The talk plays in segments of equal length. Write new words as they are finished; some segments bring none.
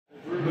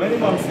Many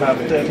months have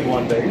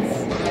 31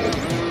 days.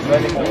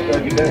 Many have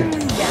 30 days.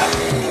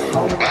 Yeah.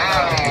 How many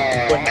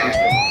have 20 days?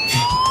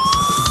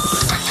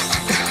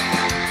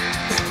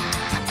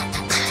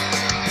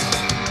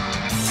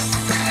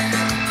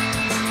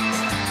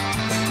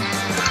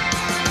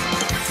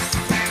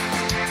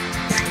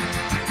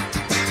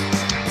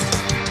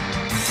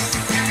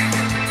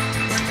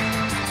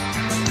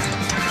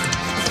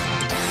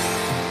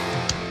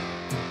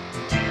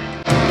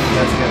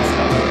 Let's get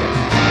started.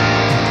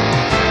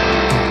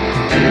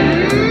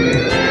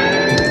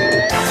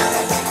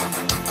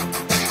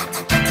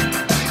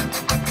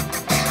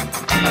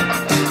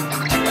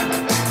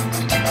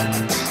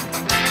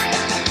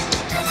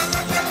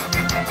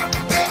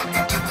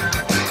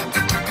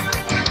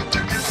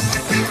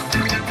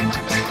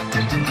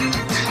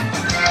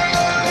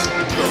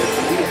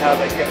 We have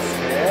a guest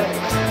here.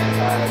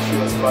 She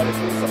was trying to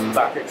do some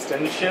back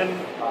extension.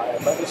 I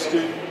managed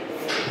to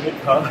meet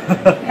her.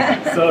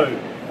 So,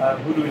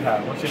 who do we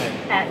have? What's your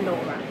name?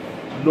 Laura.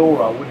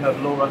 Laura. We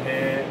have Laura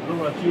here.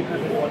 Laura, do you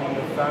have anyone in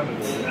your family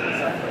who is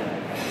suffering?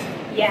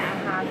 Yeah, I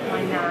had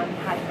my nan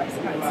had breast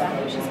cancer,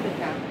 which is good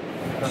now.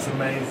 That's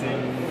amazing.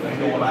 We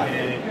don't want to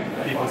hear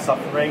people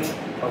suffering,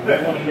 but we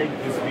want to make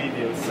this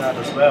video sad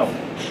as well.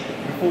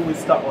 Before we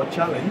start our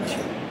challenge,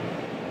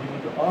 we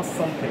want to ask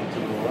something to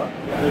Laura.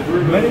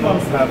 Many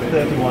months have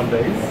 31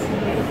 days.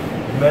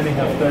 Many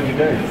have 30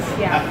 days.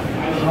 Yeah.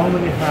 How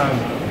many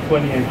have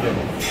 28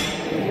 days?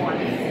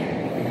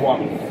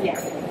 One. Yeah.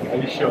 Are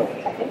you sure?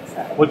 I think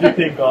so. What do you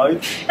think,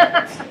 guys? I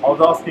was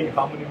asking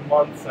how many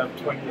months have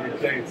 28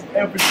 days.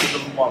 Every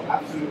single month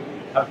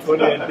have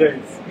 28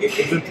 days,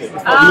 isn't it?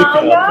 It's not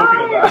looking at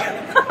talking about.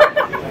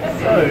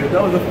 So,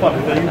 that was a fun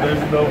thing.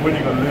 There's no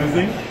winning or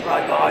losing.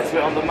 Right, guys,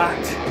 we're on the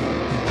mat.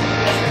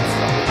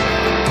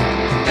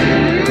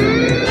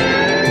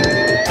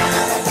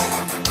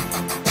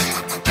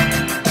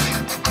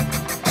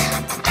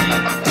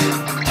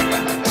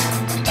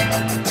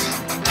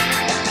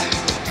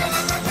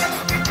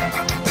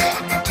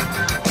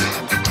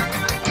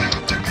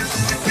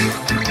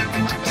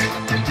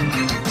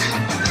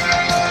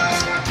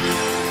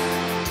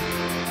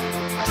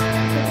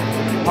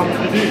 How much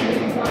did you do?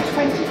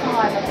 25,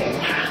 I think.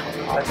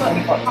 That's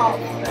 25.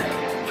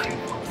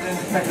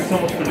 Thank you so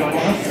much for joining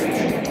us.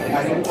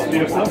 And do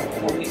yourself.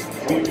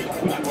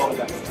 Wish you all the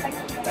best.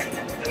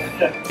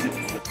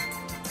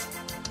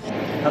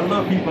 Hello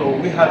people,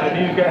 we have a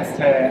new guest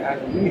here and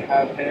we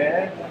have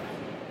here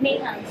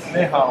Neha.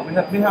 Neha. We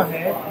have Neha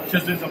here.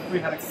 She's doing some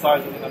freehand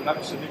exercises and I'm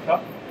managed to nick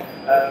up.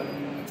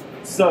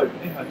 So,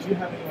 Neha, do you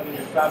have anyone in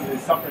your family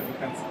suffering from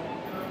cancer?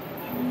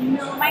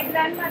 No, my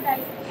grandma died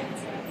of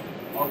cancer.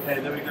 Okay,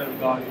 there we go,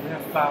 guys. We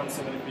have found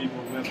so many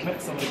people, we have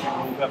met so many people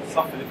who have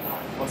suffered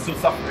or still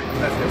suffering.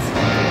 Let's get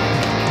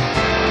started.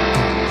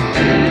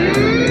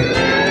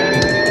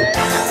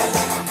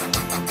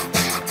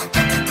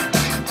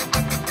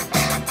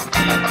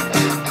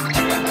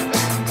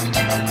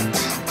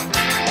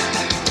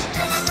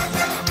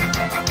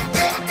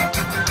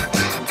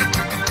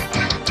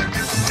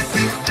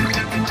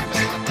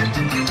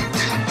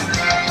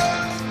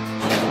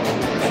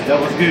 That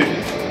was good.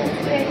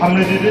 How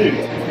many did you do?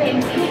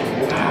 20.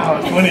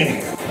 Wow,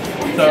 20.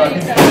 So I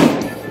think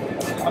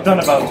I've done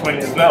about 20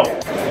 as well.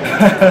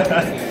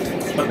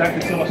 But thank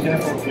you so much,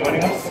 Jennifer, for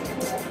joining us.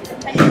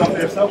 Look after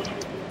yourself.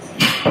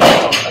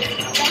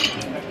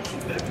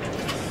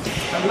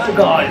 Hello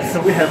guys, so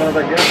we have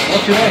another guest.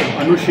 What's your name?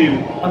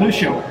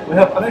 Anushu. We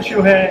have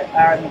Anushu here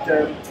and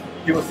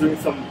he was doing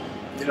some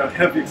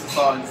heavy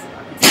exercise. I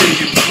could see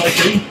him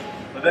sweating,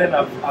 but then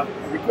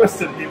I've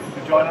requested him to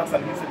join us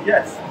and he said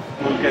yes.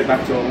 We'll get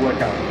back to our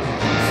workout.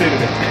 See you in a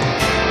bit.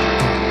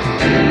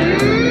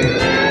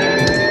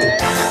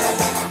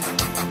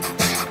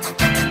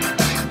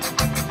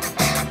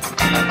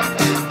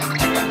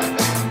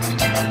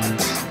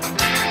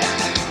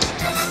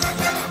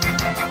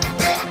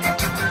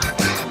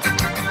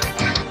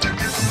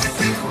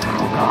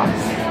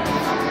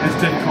 It's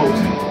difficult.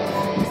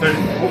 So,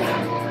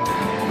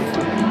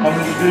 how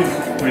many did you do?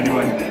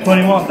 21.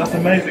 21, that's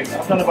amazing.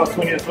 I've done about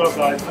 20 as well,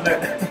 guys.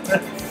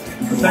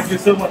 So thank you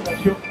so much,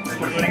 Anshu,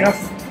 for joining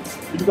us.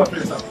 You look after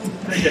yourself.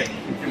 Take care.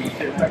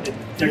 Thank you.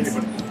 Thank you.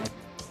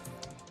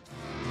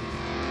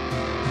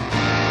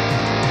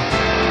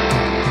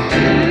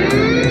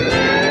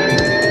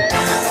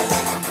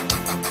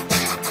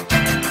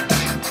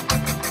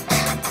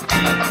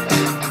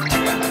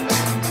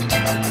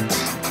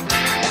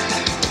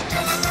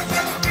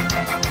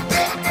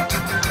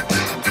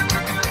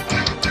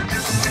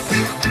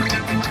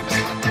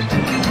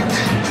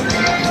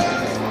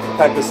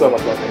 Thank you so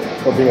much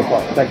for being a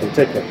part. Thank you.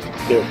 Take care.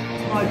 Thank you.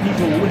 Hi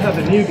people, we have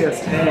a new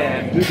guest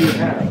here. Who do you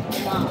have?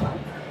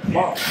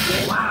 Ma.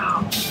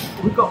 Wow.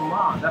 We got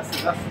Ma. That's do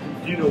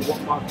you know what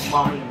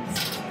Ma means?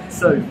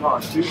 So Ma,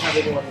 do you have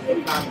anyone in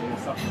your family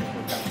who's suffering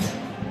from cancer?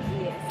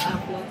 Yes,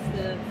 I've lost a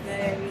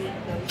very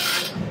close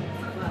friend,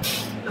 but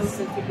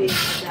also to be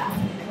that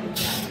and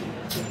that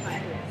to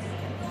finance.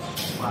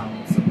 Wow.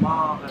 So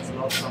Ma has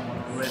lost someone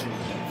already.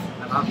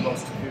 And I've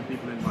lost a few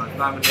people in my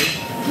family.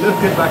 Let's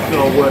get back to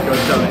our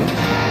workout challenge.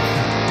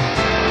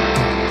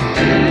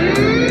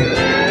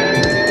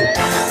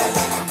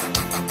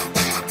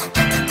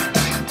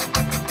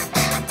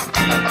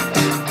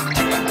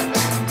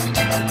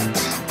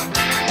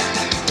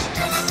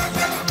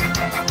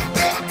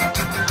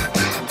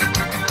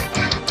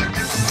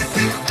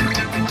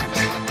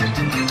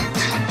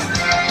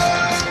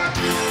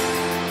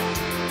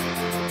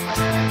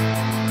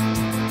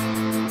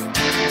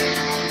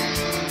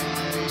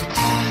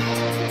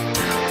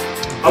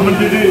 How many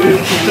did you do?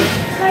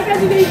 Like I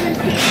did even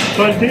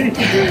 20?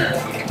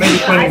 Maybe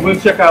 20.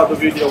 We'll check out the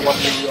video once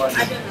you join.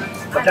 I don't know.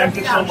 But thank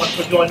you so much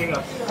for joining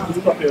us.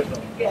 Look after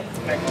yourself. Yes.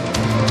 Thank you.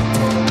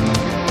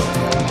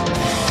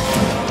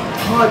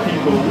 Hi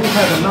people, we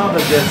had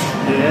another guest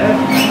here.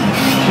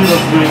 She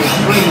was doing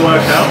spring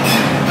workout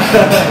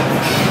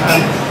and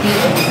she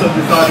also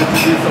decided to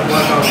do some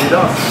workout with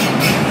us.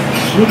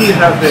 Who do we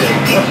have there?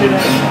 What's your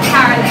name?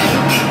 Caroline.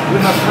 We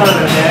have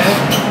Caroline here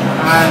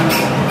and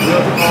we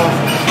have to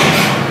ask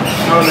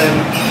Caroline,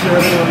 do you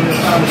have anyone in your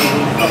family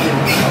who's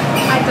suffering?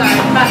 I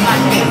don't, but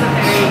like it is a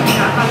very, you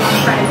know, I've got a lot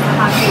of friends that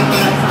have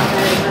people that suffer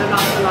and I've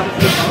lost a lot of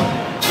people.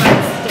 But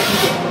it's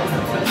definitely difficult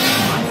at first.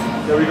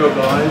 There we go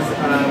guys,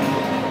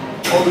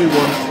 all we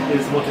want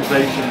is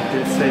motivation to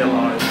stay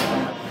alive.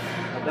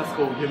 And that's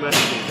called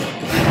humanity.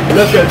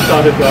 Let's get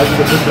started guys with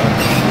the push-up.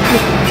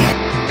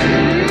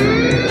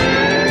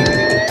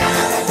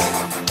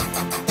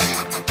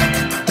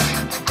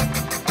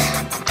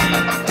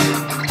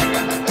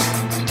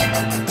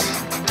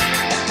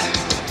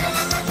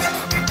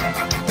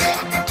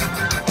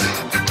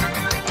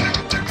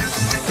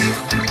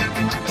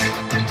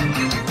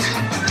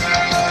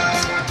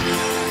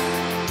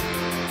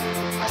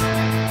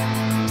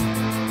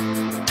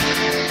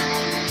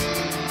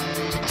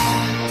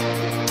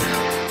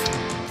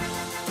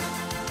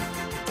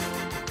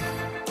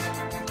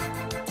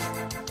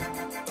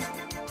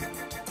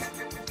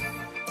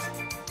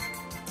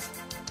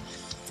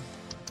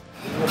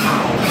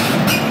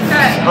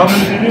 How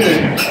many did you do?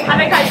 I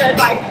think I did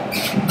like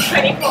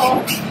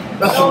 24.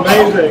 That's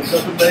amazing,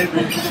 that's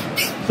amazing.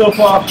 So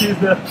far she's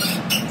the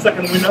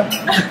second winner.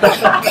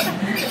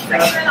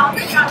 Second, I'll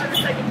take out with the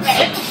second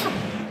place.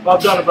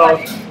 I've done about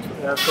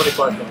 25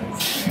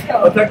 times.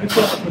 Cool. But thank you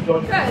so much for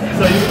joining. Good.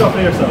 So you look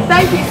after yourself.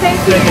 Thank you, thank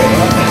you. Take care.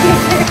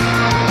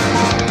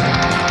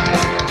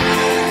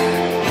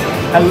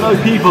 Hello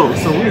people,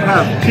 so we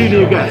have two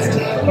new guests.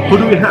 Who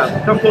do we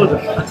have? Come closer.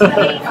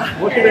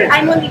 What's your name?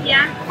 I'm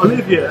Olivia.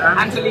 Olivia and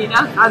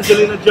Angelina.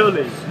 Angelina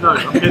Jolie. No,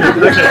 I'm kidding.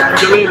 Okay,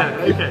 Angelina.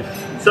 Okay.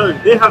 So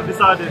they have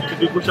decided to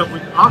do push-up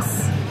with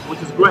us,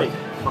 which is great.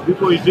 But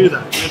before you do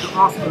that, you have to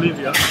ask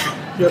Olivia, do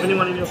you have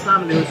anyone in your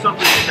family who's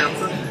suffering from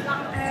cancer?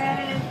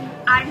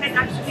 I had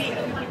actually a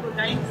few people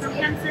dying from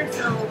cancer,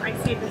 so I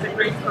see it as a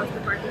great cause to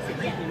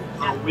participate in.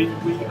 We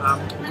are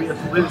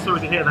really sorry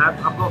to hear that.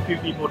 I've got a few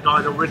people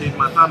died already in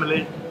my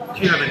family.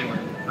 Do you have anyone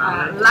in your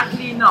family?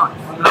 Luckily not.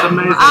 That's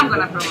amazing. I'm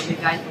gonna probably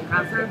die from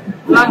cancer.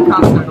 Lung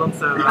cancer. Don't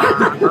say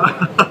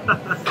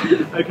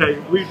that. Okay,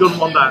 we don't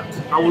want that.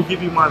 I will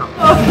give you mine.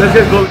 Let's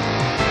get going.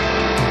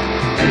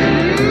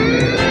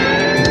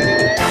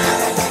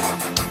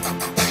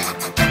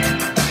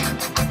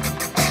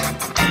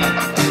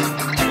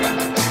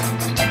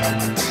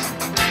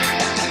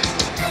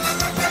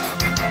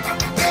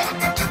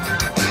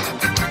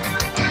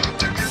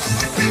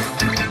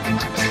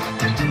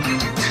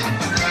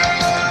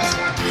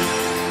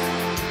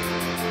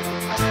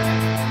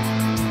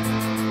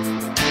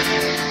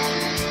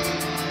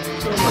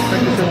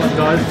 Thank you so much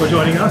guys for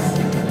joining us.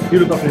 You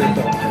look after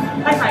yourself.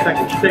 Bye-bye.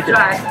 Thank you. Take care.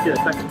 Bye. Yeah,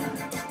 thank you.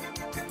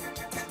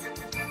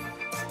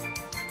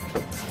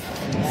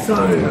 So,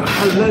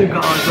 hello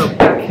guys, we're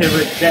back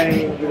here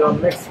again with our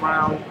next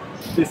round.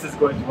 This is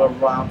going to be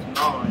round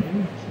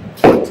 9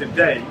 for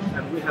today,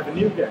 and we have a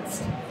new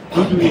guest.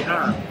 Who do we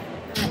have?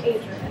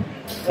 Adrian.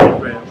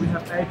 Adrian. We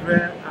have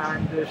Adrian,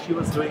 and she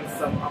was doing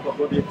some upper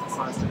body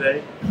exercise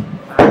today,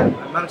 and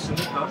I managed to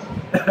meet her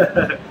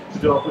to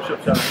do our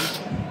push-up challenge.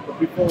 But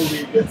before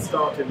we get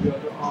started, we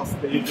have to ask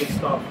the usual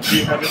stuff. Do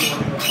you have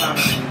anyone in your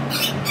family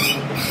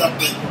who's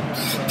suffering from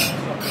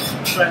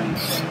cancer,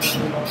 friends,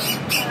 anyone else?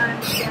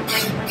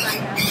 Yeah, my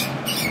granddad.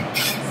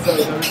 So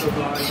there is a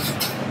guys,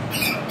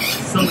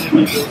 so many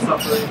people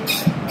suffering.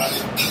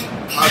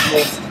 I've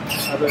lost,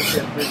 as I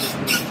said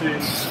previously, 2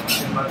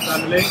 in my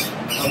family.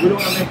 We don't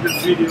want to make this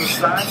video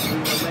sad, we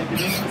want to make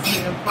it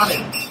interesting and funny.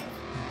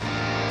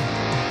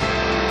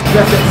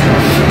 Let's get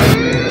started.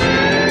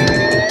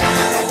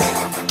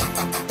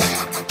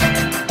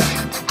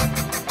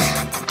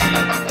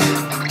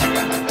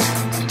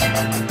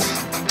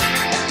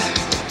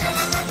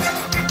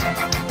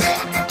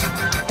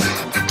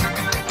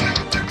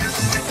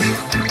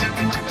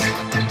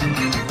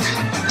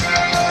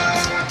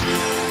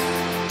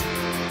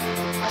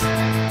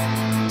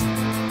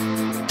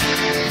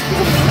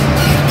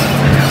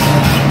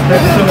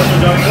 Thank you so much for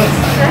joining us.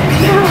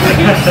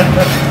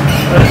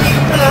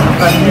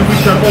 And you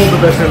wish her all the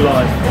best in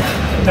life.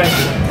 Thank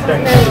you.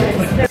 Thank you.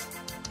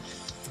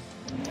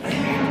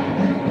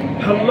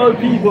 Hello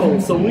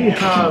people, so we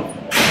have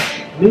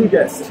new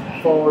guest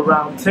for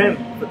round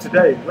 10 for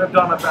today. We've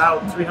done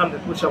about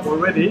 300 push-ups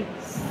already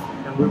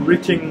and we're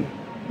reaching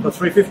for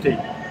 350.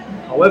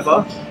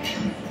 However,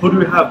 who do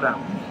we have now?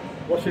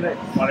 What's your name?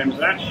 My name is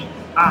Ash.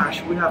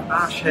 Ash, we have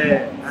Ash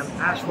here, and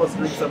Ash was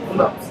doing some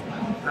pull-ups,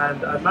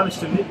 and I managed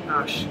to meet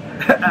Ash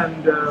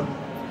and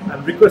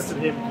requested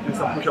him to do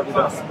some push-ups with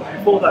us. But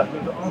before that,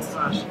 we're going to ask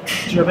Ash,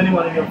 do you have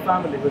anyone in your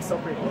family who is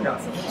suffering from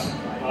cancer?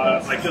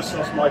 I just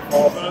lost my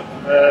father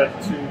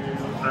to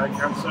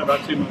cancer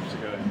about 2 months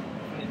ago.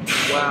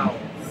 Wow,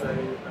 so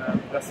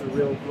that's a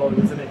real blow,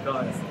 isn't it,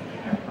 guys?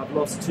 I've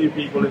lost 2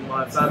 people in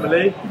my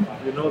family,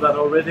 you know that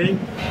already.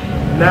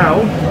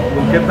 Now,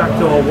 we'll get back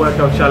to our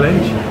workout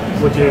challenge,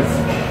 which is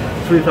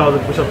 3,000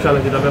 push-up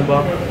challenge in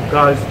November.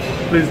 Guys,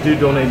 please do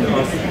donate to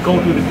us. Go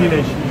to the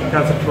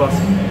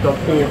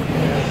teenagecancertrust.org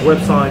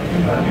website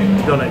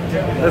and donate.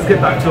 Let's get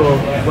back to our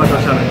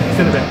workout challenge.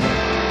 See you in a bit.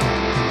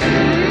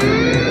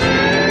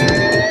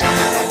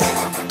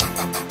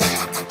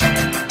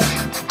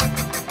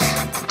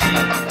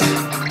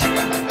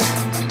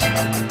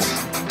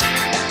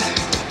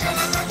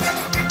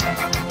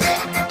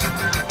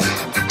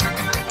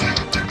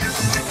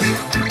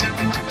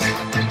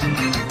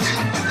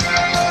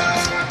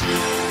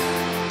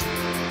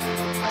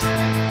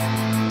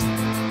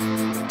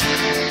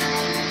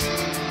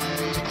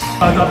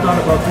 I've done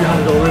about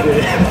 300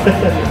 already.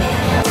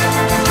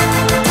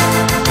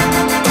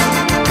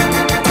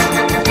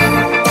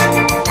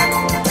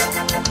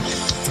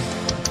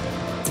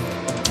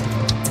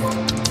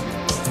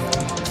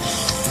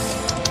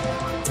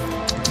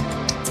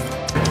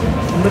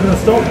 I'm not going to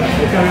stop,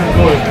 we'll carry on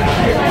going.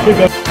 Keep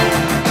going.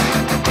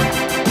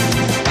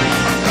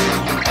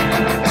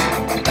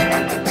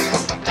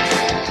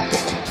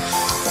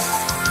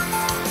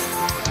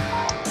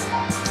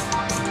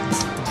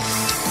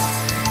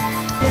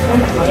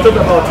 I stopped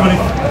about 20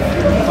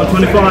 or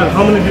 25.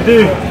 How many did you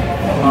do?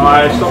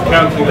 I stopped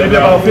counting. Maybe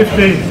about 50.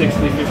 60, 50.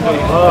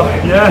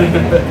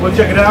 Yeah, we'll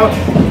check it out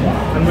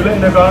and we'll let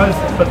you know, guys.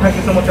 But thank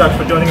you so much, Ash,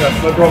 for joining us.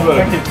 No problem.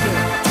 Thank you.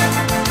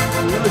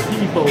 Hello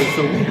people,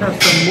 so we have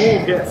some more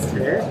guests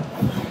here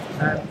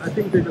and I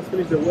think they just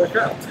finished their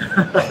workout.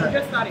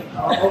 Just starting.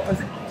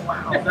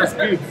 Wow, that's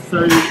good.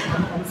 So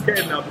I'm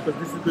scared now because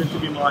this is going to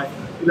be my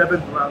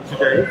 11th round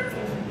today,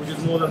 which is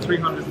more than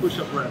 300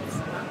 push-up reps.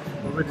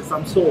 Already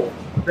some sore.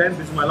 Then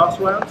this is my last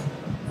round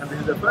and this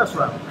is the first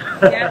round.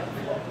 Yeah.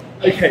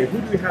 Okay,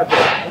 who do we have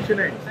there? What's your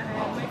name?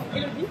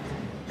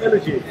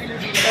 Elegy.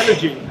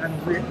 And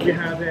we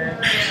have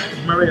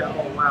Maria.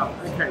 Oh wow.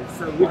 Okay,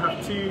 so we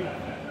have 2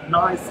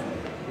 nice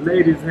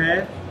ladies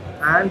here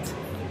and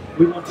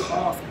we want to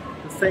ask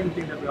the same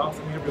thing that we're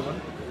asking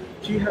everyone.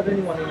 Do you have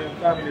anyone in your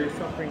family who is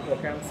suffering from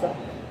cancer?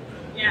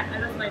 Yeah, I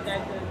lost my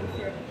dad this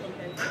year from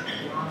cancer.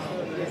 Wow,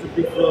 that's a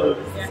big blow.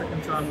 This is the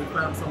second time we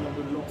found someone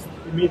who lost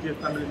immediate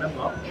family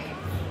member.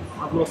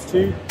 I've lost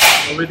 2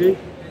 already. Do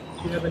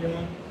you have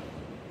anyone?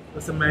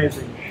 That's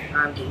amazing,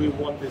 and we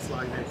want this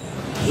like this.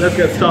 Let's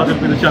get started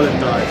with the challenge,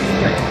 guys.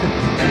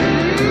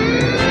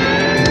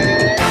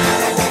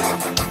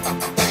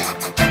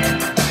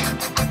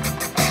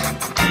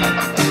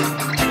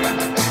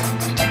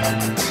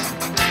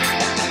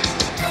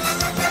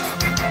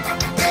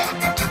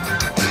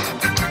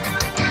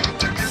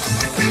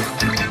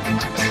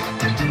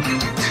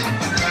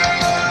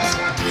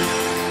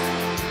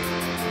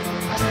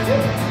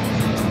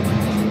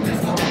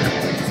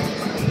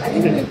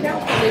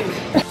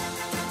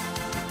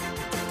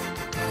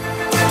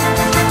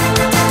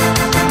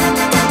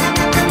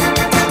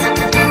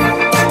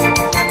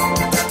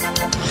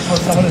 Oh,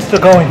 someone is still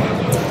going.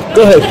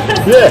 Go ahead.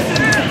 Yeah.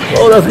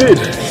 Oh, that's good.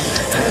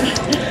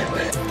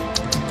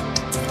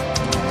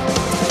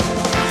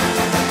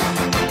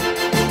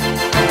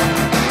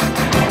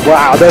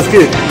 Wow, that's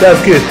good.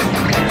 That's good.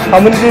 How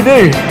many did you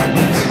do?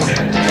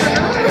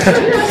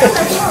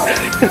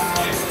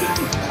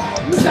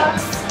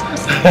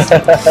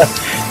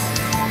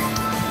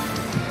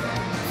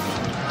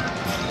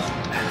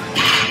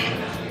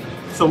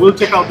 So we'll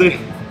check out the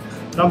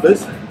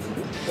numbers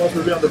once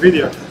we'll be on the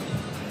video.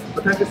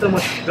 But thank you so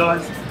much,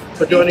 guys,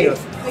 for joining us.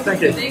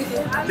 Thank you.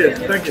 Cheers.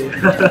 Thank you.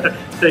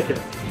 Take care.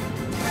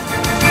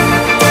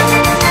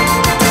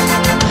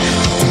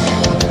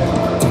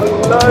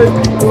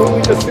 Hello people,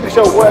 we just finished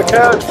our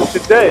workout for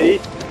today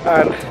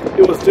and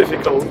it was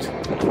difficult.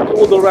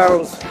 All the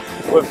rounds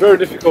were very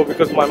difficult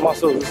because my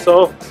muscles are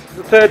sore. It's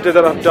the 3rd day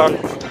that I've done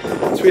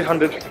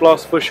 300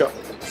 plus push-ups.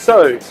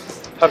 So,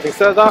 having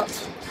said that,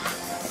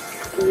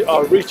 we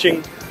are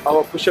reaching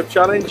our push-up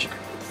challenge,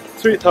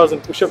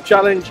 3,000 push-up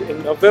challenge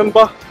in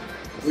November.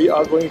 We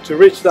are going to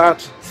reach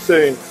that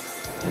soon.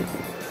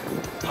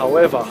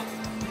 However,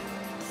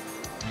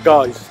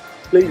 guys,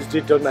 please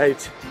do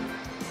donate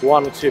 £1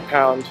 or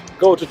 £2.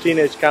 Go to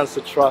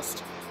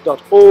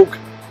teenagecancertrust.org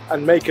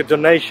and make a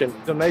donation.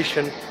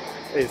 Donation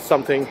is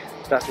something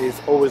that is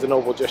always a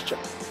noble gesture.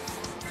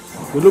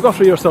 Well, look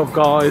after yourself,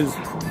 guys.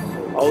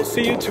 I'll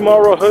see you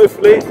tomorrow,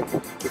 hopefully,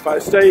 if I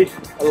stay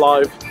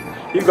alive.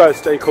 You guys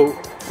stay cool,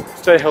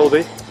 stay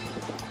healthy,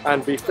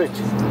 and be fit.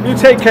 You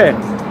take care.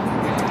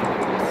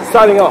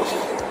 Signing off.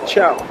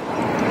 Ciao.